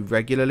do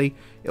regularly,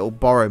 it'll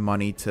borrow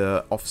money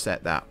to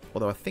offset that.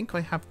 Although I think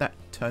I have that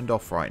turned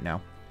off right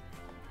now.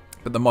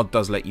 But the mod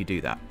does let you do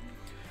that.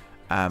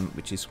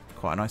 Which is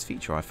quite a nice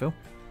feature, I feel.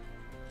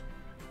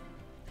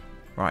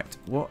 Right,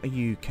 what are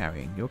you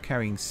carrying? You're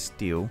carrying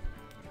steel.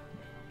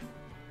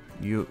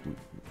 You're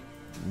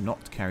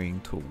not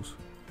carrying tools.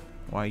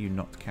 Why are you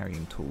not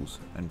carrying tools?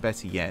 And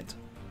better yet,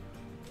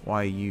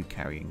 why are you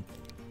carrying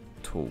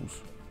tools?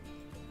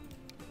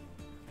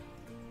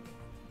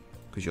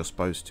 Because you're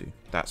supposed to.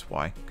 That's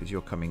why. Because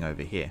you're coming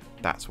over here.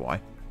 That's why.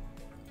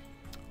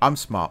 I'm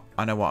smart.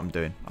 I know what I'm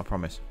doing. I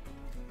promise.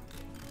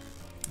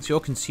 So your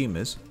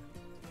consumers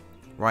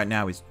right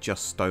now is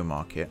just Stowe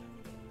Market.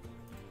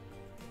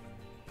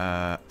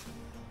 That's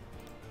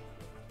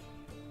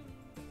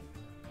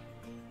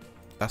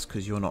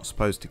because you're not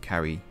supposed to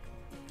carry...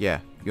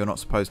 Yeah, you're not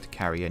supposed to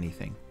carry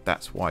anything.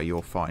 That's why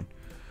you're fine.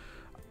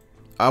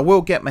 I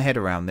will get my head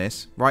around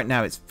this. Right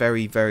now it's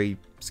very, very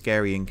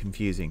scary and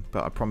confusing.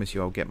 But I promise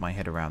you I'll get my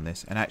head around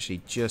this. And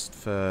actually, just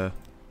for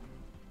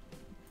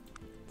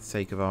the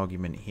sake of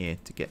argument here,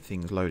 to get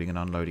things loading and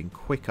unloading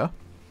quicker.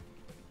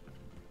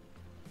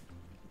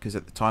 Because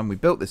at the time we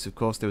built this, of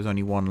course, there was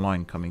only one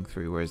line coming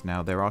through. Whereas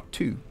now there are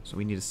two. So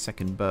we need a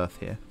second berth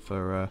here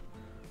for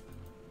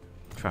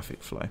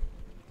traffic flow.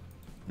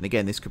 And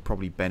again, this could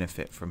probably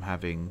benefit from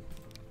having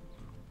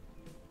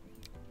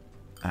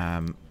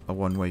a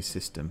one-way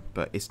system,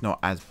 but it's not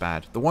as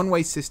bad. The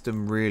one-way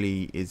system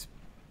really is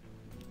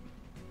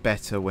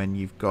better when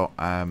you've got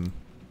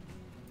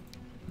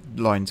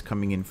lines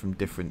coming in from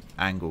different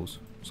angles.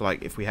 So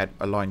like if we had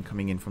a line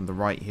coming in from the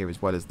right here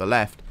as well as the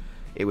left,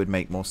 it would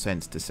make more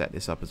sense to set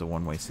this up as a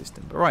one-way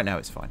system. But right now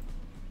it's fine.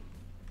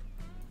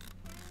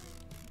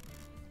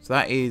 So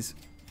that is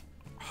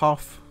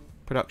half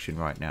production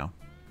right now.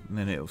 And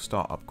then it'll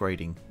start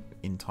upgrading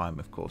in time,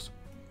 of course.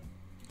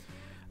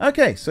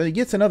 Okay, so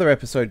yet another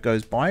episode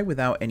goes by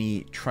without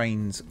any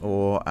trains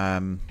or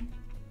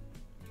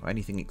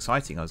anything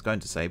exciting, I was going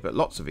to say. But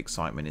lots of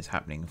excitement is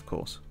happening, of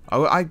course.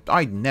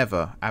 I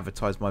never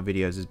advertise my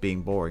videos as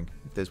being boring.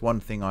 If there's one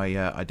thing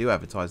I do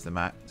advertise them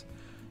at,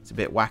 it's a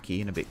bit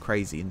wacky and a bit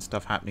crazy and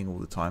stuff happening all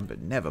the time,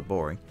 but never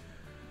boring.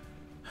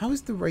 How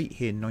is the rate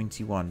here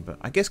 91? But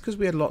I guess because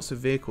we had lots of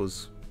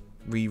vehicles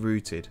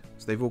rerouted,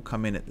 so they've all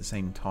come in at the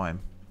same time.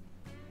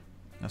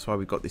 That's why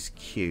we've got this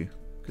queue.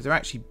 Because they're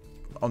actually,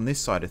 on this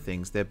side of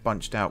things, they're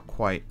bunched out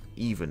quite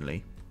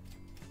evenly.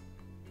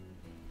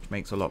 Which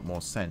makes a lot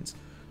more sense.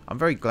 I'm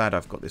very glad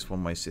I've got this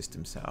one-way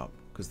system set up.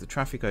 Because the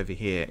traffic over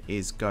here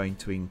is going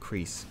to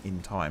increase in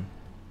time.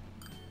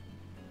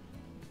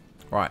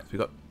 Right, so we've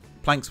got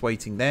planks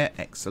waiting there.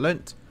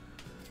 Excellent.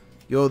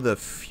 You're the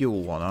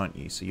fuel one, aren't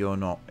you? So you're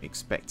not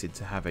expected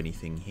to have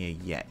anything here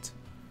yet.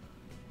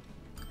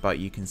 But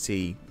you can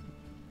see...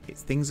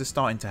 things are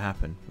starting to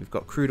happen. We've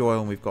got crude oil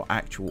and we've got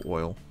actual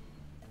oil.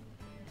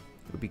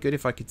 It would be good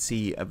if I could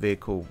see a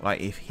vehicle, like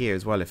if here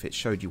as well, if it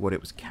showed you what it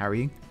was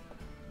carrying.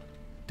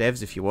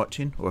 Devs, if you're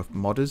watching, or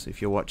modders,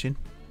 if you're watching.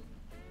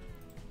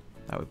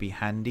 That would be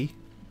handy.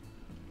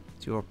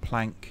 So you're a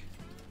plank,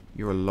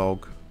 you're a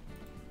log.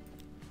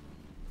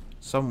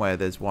 Somewhere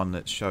there's one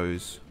that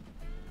shows...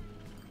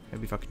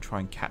 Maybe if I can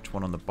try and catch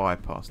one on the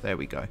bypass. There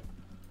we go.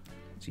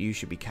 So you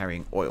should be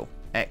carrying oil.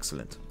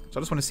 Excellent. So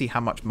I just want to see how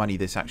much money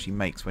this actually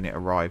makes when it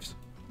arrives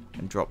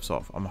and drops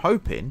off. I'm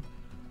hoping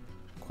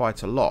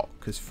quite a lot,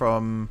 because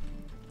from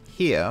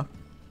here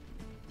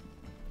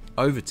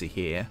over to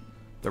here,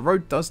 the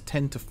road does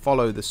tend to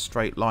follow the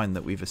straight line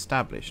that we've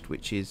established,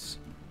 which is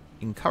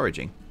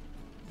encouraging.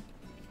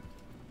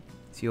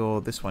 So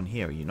you're this one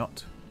here, are you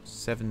not?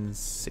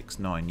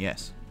 769,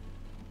 yes.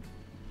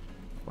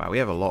 Wow, we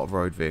have a lot of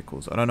road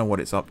vehicles. I don't know what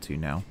it's up to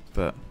now,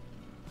 but...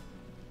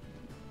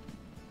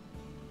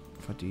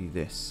 if I do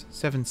this,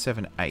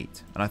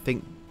 778, and I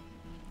think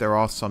there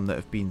are some that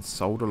have been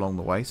sold along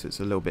the way, so it's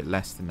a little bit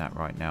less than that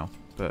right now,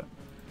 but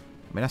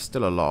I mean that's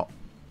still a lot.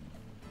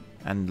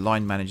 And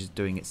line manager's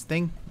doing its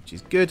thing, which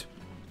is good.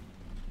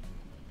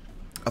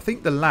 I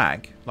think the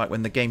lag, like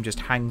when the game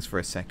just hangs for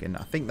a second,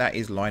 I think that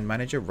is line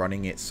manager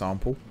running its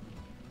sample.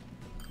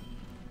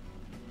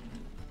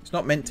 It's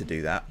not meant to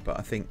do that, but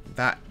I think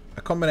that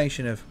a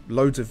combination of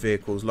loads of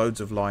vehicles,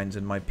 loads of lines,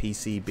 and my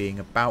PC being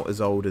about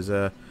as old as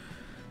a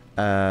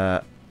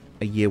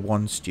year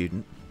one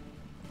student.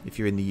 If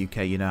you're in the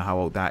UK, you know how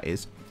old that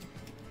is.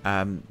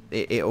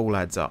 It all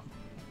adds up.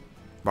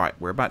 Right,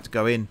 we're about to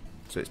go in.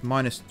 So it's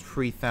minus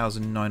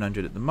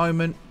 3,900 at the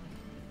moment.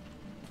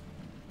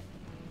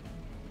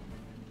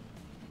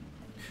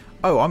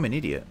 Oh, I'm an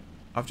idiot.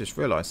 I've just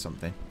realised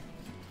something.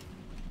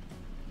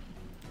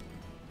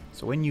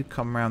 So when you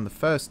come round the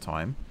first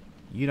time,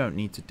 you don't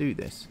need to do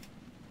this.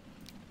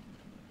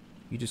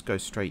 You just go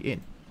straight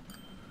in.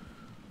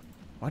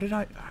 Why did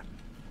I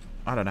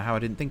don't know how I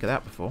didn't think of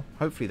that before.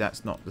 Hopefully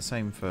that's not the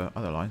same for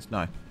other lines.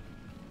 No.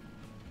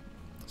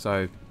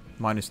 So,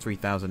 minus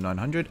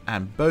 3,900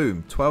 and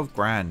boom, 12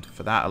 grand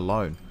for that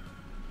alone.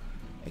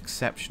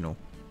 Exceptional.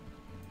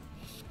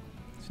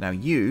 So now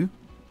it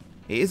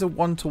is a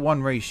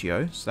 1-to-1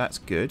 ratio, so that's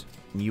good.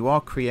 And you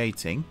are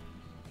creating.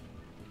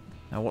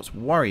 Now what's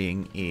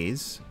worrying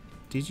is,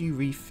 did you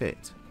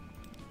refit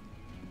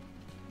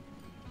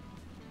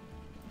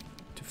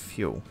to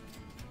fuel?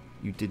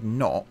 You did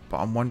not, but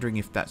I'm wondering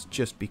if that's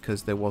just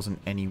because there wasn't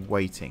any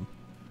waiting.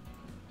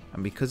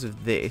 And because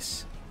of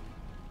this...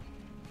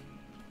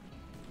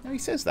 No, he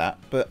says that,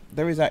 but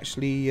there is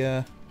actually...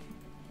 Oh,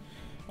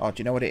 do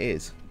you know what it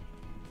is?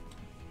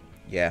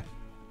 Yeah.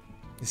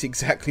 It's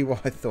exactly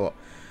what I thought.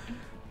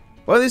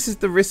 Well, this is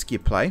the risk you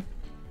play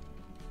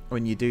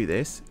when you do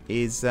this,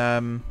 is...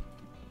 there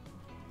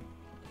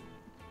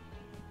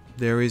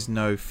is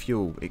no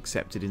fuel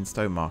accepted in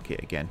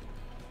Stowmarket again.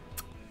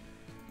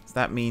 So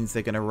that means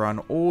they're going to run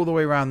all the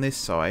way around this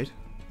side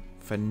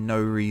for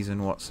no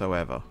reason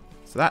whatsoever.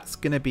 So that's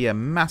going to be a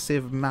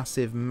massive,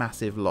 massive,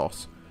 massive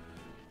loss.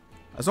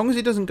 As long as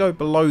it doesn't go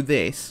below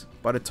this,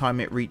 by the time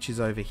it reaches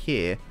over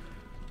here,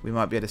 we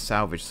might be able to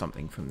salvage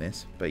something from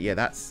this. But yeah,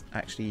 that's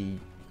actually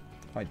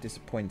quite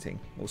disappointing.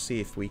 We'll see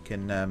if we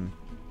can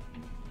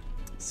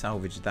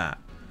salvage that.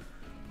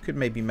 Could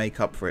maybe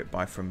make up for it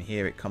by from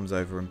here it comes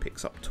over and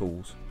picks up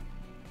tools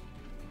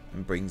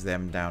and brings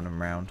them down and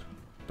round.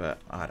 But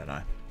I don't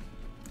know.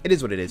 It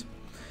is what it is.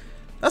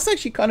 That's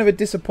actually kind of a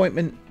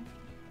disappointment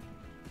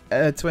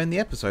to end the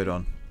episode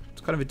on. It's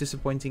kind of a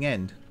disappointing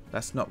end.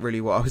 That's not really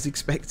what I was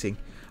expecting.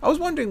 I was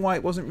wondering why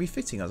it wasn't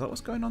refitting. I was like,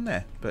 what's going on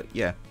there? But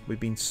yeah, we've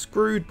been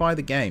screwed by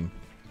the game,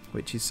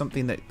 which is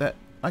something that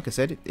like I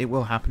said, it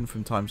will happen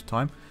from time to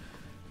time.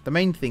 The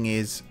main thing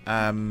is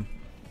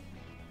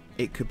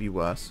it could be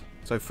worse.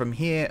 So from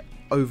here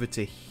over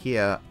to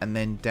here and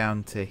then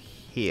down to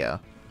here,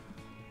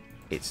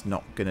 it's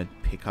not going to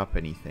pick up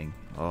anything.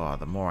 Oh,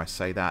 the more I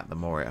say that, the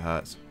more it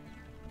hurts.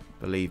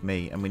 Believe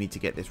me. And we need to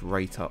get this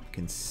rate up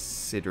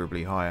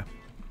considerably higher.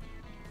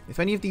 If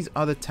any of these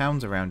other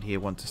towns around here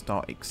want to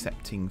start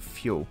accepting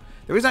fuel,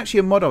 there is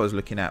actually a mod I was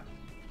looking at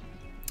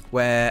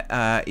where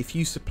if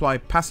you supply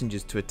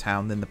passengers to a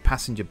town, then the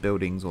passenger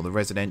buildings, or the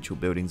residential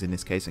buildings in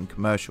this case, and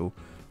commercial,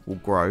 will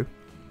grow.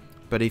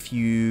 But if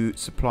you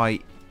supply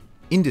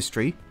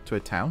industry to a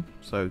town,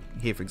 so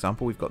here for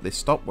example we've got this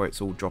stop where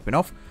it's all dropping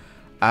off,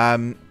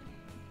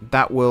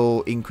 that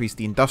will increase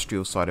the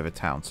industrial side of a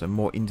town, so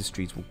more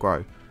industries will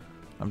grow.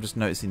 I'm just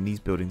noticing these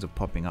buildings are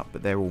popping up,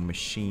 but they're all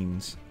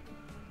machines.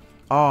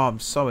 Oh, I'm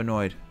so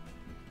annoyed.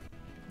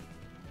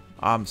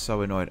 I'm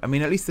so annoyed. I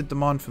mean, at least the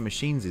demand for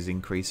machines is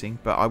increasing,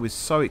 but I was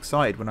so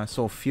excited when I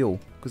saw fuel,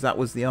 because that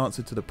was the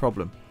answer to the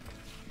problem.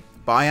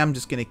 But I am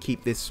just going to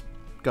keep this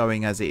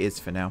going as it is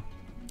for now,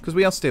 because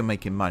we are still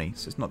making money,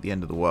 so it's not the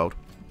end of the world.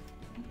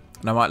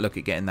 And I might look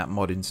at getting that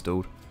mod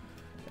installed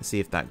and see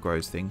if that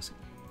grows things.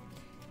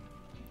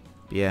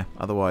 But yeah,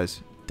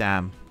 otherwise,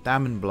 damn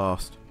and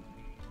blast.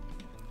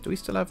 Do we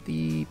still have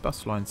the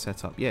bus line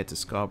set up? Yeah, to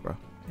Scarborough.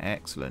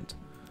 Excellent.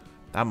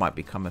 That might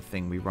become a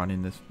thing we run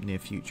in the near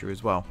future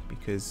as well,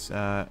 because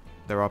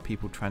there are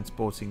people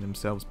transporting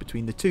themselves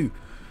between the two.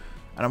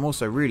 And I'm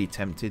also really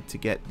tempted to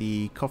get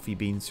the coffee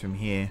beans from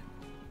here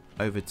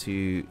over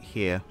to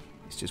here.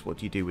 It's just, what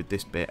do you do with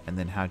this bit, and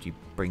then how do you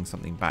bring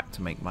something back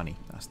to make money?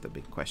 That's the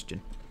big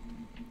question.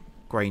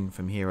 Grain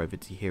from here over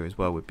to here as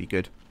well would be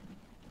good.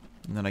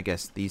 And then I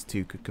guess these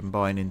two could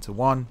combine into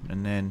one,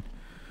 and then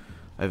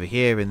over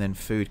here, and then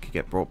food could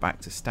get brought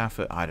back to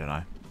Stafford. I don't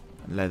know.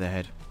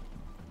 Leatherhead.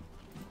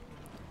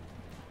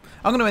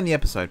 I'm going to end the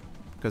episode,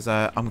 because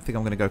I think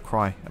I'm going to go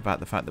cry about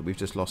the fact that we've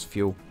just lost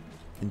fuel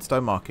in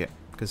Stowmarket.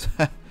 Because,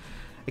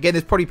 again,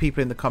 there's probably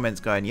people in the comments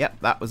going, yep,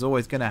 that was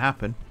always going to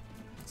happen.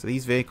 So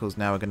these vehicles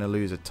now are going to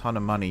lose a ton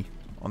of money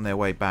on their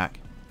way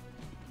back.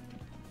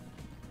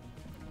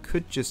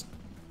 Could just,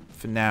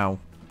 for now,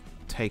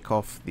 take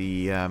off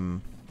the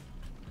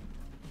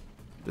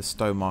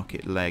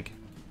Stowmarket leg.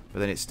 But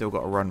then it's still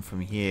got to run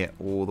from here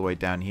all the way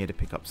down here to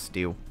pick up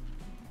steel.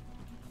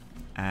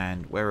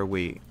 And where are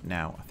we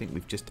now? I think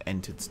we've just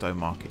entered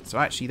Stowmarket. So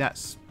actually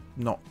that's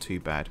not too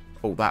bad.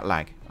 Oh, that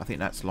lag. I think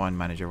that's line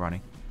manager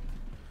running.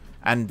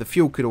 And the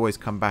fuel could always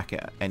come back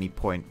at any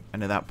point,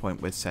 and at that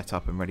point we're set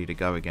up and ready to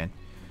go again.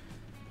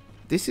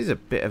 This is a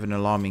bit of an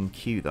alarming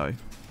queue though.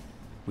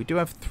 We do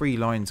have 3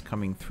 lines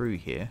coming through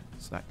here,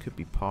 so that could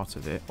be part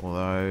of it,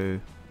 although...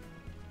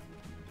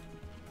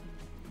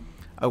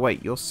 Oh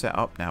wait, you're set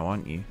up now,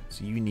 aren't you?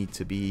 So you need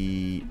to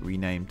be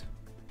renamed.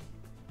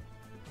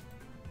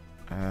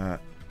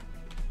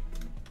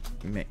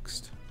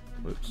 Mixed.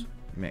 Whoops.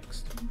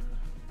 Mixed.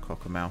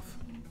 Cockermouth.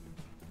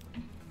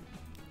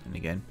 And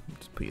again,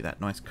 just put you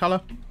that nice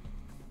colour,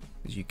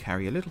 because you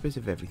carry a little bit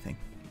of everything.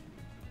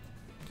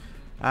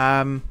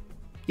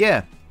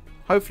 Yeah,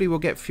 hopefully we'll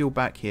get fuel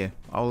back here.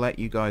 I'll let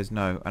you guys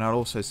know, and I'll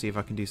also see if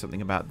I can do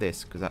something about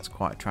this, because that's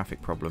quite a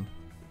traffic problem.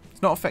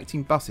 It's not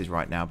affecting buses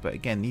right now, but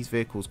again, these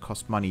vehicles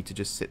cost money to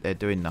just sit there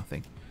doing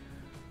nothing.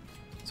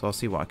 So I'll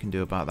see what I can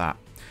do about that.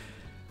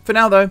 For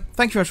now though,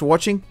 thank you very much for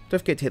watching. Don't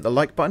forget to hit the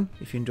like button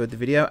if you enjoyed the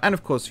video, and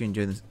of course if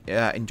you're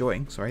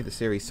enjoying the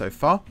series so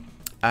far.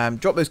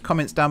 Drop those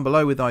comments down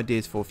below with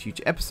ideas for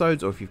future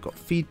episodes, or if you've got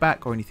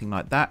feedback or anything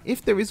like that.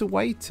 If there is a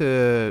way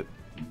to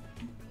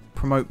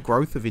promote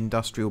growth of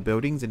industrial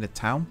buildings in a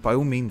town, by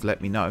all means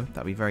let me know.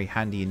 That'd be very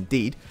handy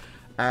indeed.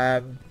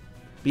 But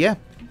yeah,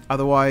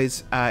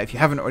 otherwise, if you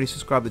haven't already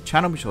subscribed to the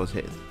channel, be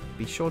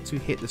sure to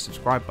hit the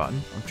subscribe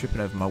button. I'm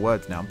tripping over my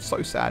words now, I'm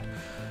so sad.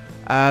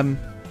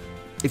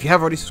 If you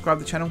have already subscribed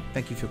to the channel,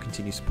 thank you for your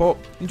continued support.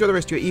 Enjoy the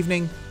rest of your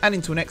evening, and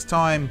until next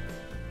time,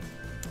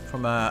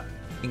 from an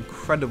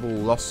incredible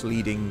loss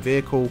leading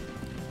vehicle,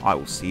 I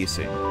will see you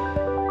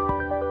soon.